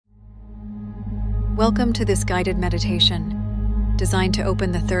Welcome to this guided meditation, designed to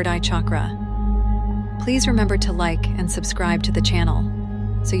open the third eye chakra. Please remember to like and subscribe to the channel,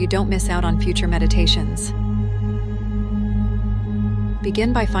 so you don't miss out on future meditations.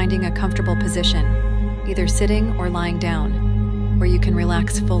 Begin by finding a comfortable position, either sitting or lying down, where you can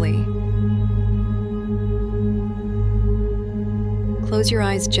relax fully. Close your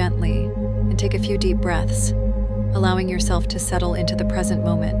eyes gently and take a few deep breaths, allowing yourself to settle into the present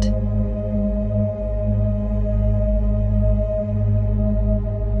moment.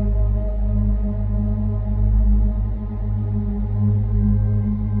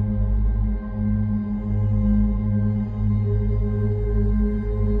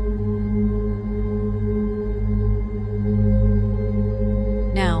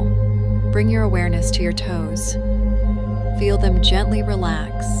 Now, bring your awareness to your toes. Feel them gently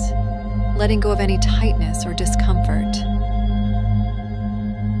relax, letting go of any tightness or discomfort.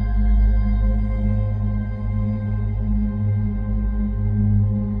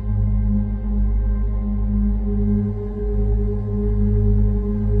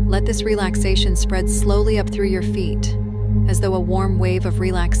 Let this relaxation spread slowly up through your feet, as though a warm wave of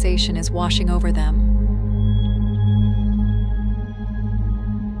relaxation is washing over them.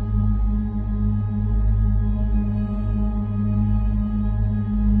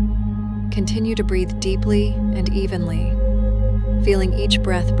 Continue to breathe deeply and evenly, feeling each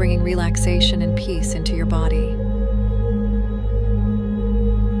breath bringing relaxation and peace into your body.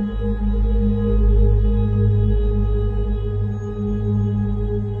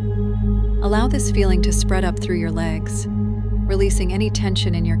 Allow this feeling to spread up through your legs, releasing any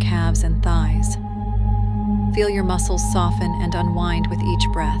tension in your calves and thighs. Feel your muscles soften and unwind with each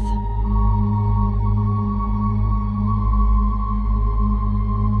breath.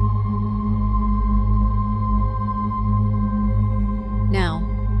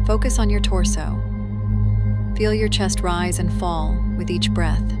 Now, focus on your torso. Feel your chest rise and fall with each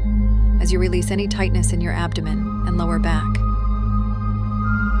breath as you release any tightness in your abdomen and lower back.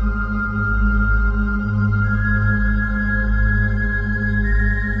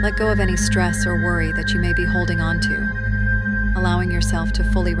 Let go of any stress or worry that you may be holding on to, allowing yourself to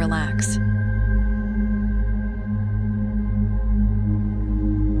fully relax.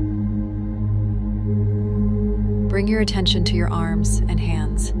 Bring your attention to your arms and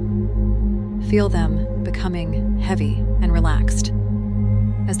hands. Feel them becoming heavy and relaxed,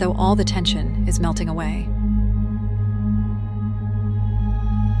 as though all the tension is melting away.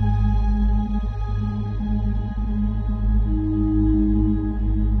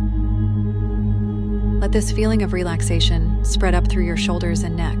 Let this feeling of relaxation spread up through your shoulders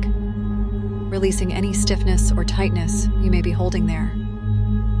and neck, releasing any stiffness or tightness you may be holding there.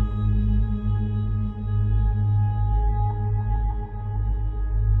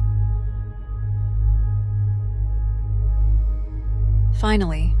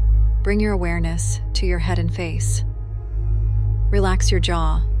 Finally, bring your awareness to your head and face. Relax your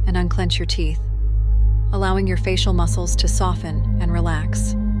jaw and unclench your teeth, allowing your facial muscles to soften and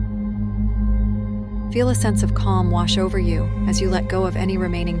relax. Feel a sense of calm wash over you as you let go of any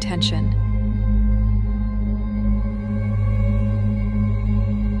remaining tension.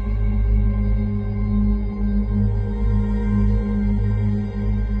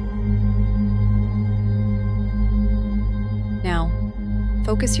 Now,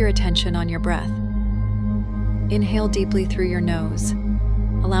 focus your attention on your breath. Inhale deeply through your nose,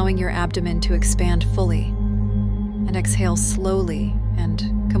 allowing your abdomen to expand fully, and exhale slowly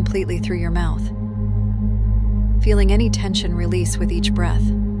and completely through your mouth, feeling any tension release with each breath.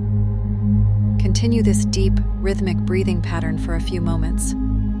 Continue this deep, rhythmic breathing pattern for a few moments,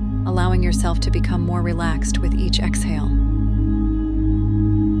 allowing yourself to become more relaxed with each exhale.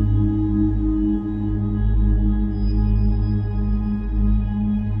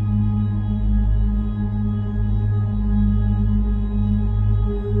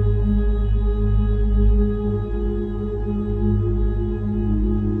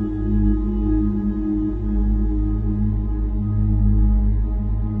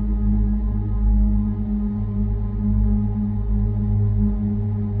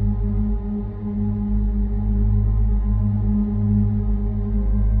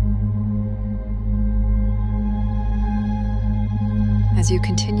 As you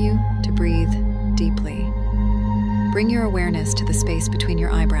continue to breathe deeply, bring your awareness to the space between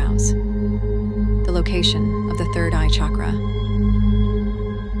your eyebrows, the location of the third eye chakra.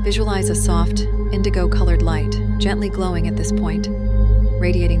 Visualize a soft, indigo-colored light gently glowing at this point,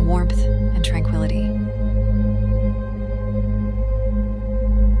 radiating warmth and tranquility.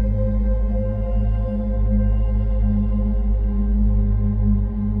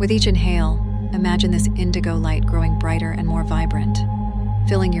 With each inhale, imagine this indigo light growing brighter and more vibrant,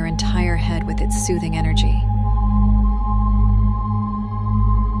 filling your entire head with its soothing energy.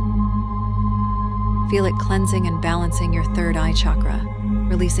 Feel it cleansing and balancing your third eye chakra,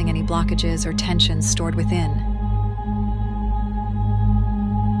 releasing any blockages or tensions stored within.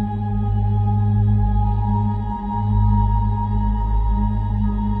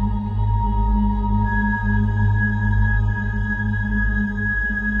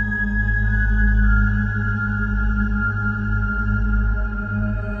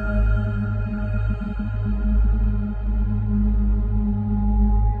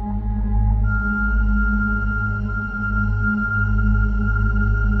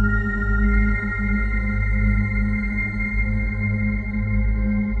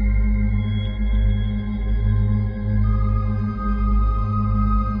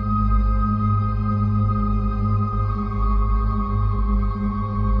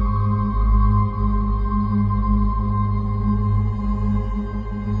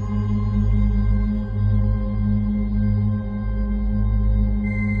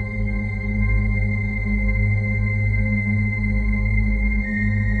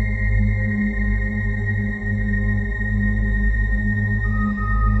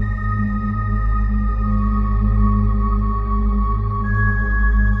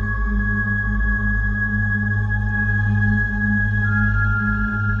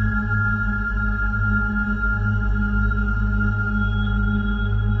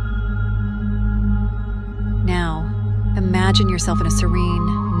 Imagine yourself in a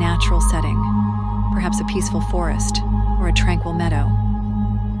serene, natural setting, perhaps a peaceful forest or a tranquil meadow.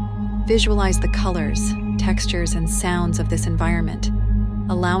 Visualize the colors, textures, and sounds of this environment,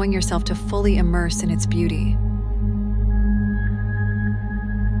 allowing yourself to fully immerse in its beauty.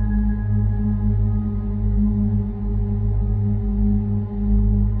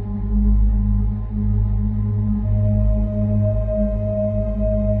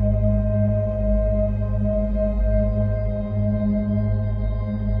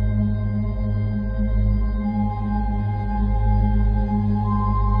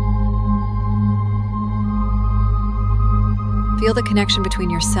 Feel the connection between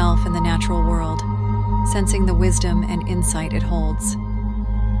yourself and the natural world, sensing the wisdom and insight it holds.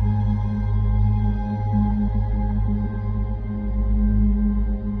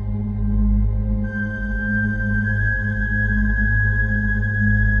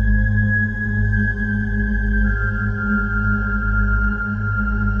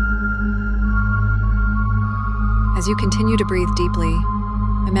 As you continue to breathe deeply,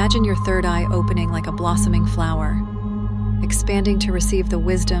 imagine your third eye opening like a blossoming flower, expanding to receive the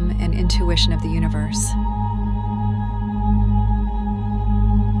wisdom and intuition of the universe.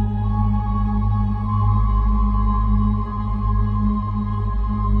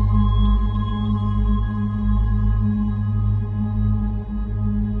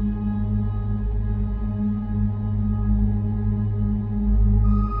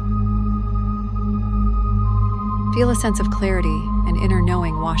 Feel a sense of clarity and inner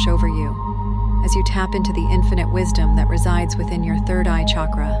knowing wash over you as you tap into the infinite wisdom that resides within your third eye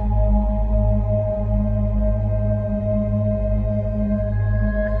chakra.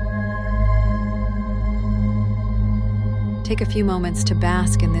 Take a few moments to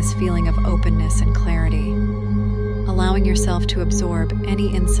bask in this feeling of openness and clarity, allowing yourself to absorb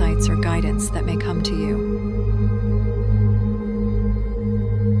any insights or guidance that may come to you.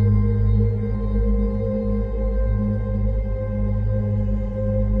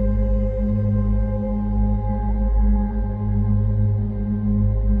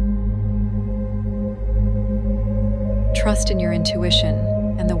 Trust in your intuition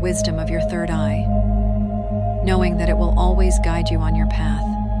and the wisdom of your third eye, knowing that it will always guide you on your path.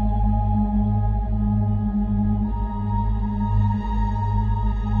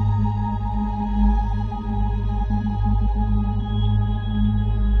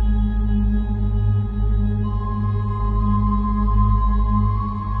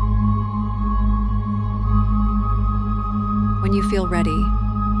 When you feel ready,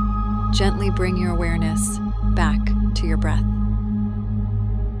 gently bring your awareness back to your breath.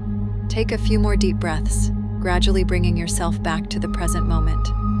 Take a few more deep breaths, gradually bringing yourself back to the present moment.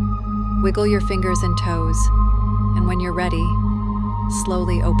 Wiggle your fingers and toes, and when you're ready,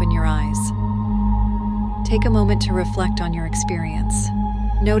 slowly open your eyes. Take a moment to reflect on your experience,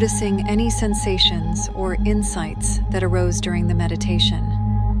 noticing any sensations or insights that arose during the meditation.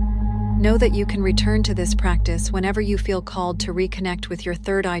 Know that you can return to this practice whenever you feel called to reconnect with your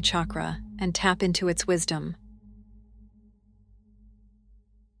third eye chakra and tap into its wisdom.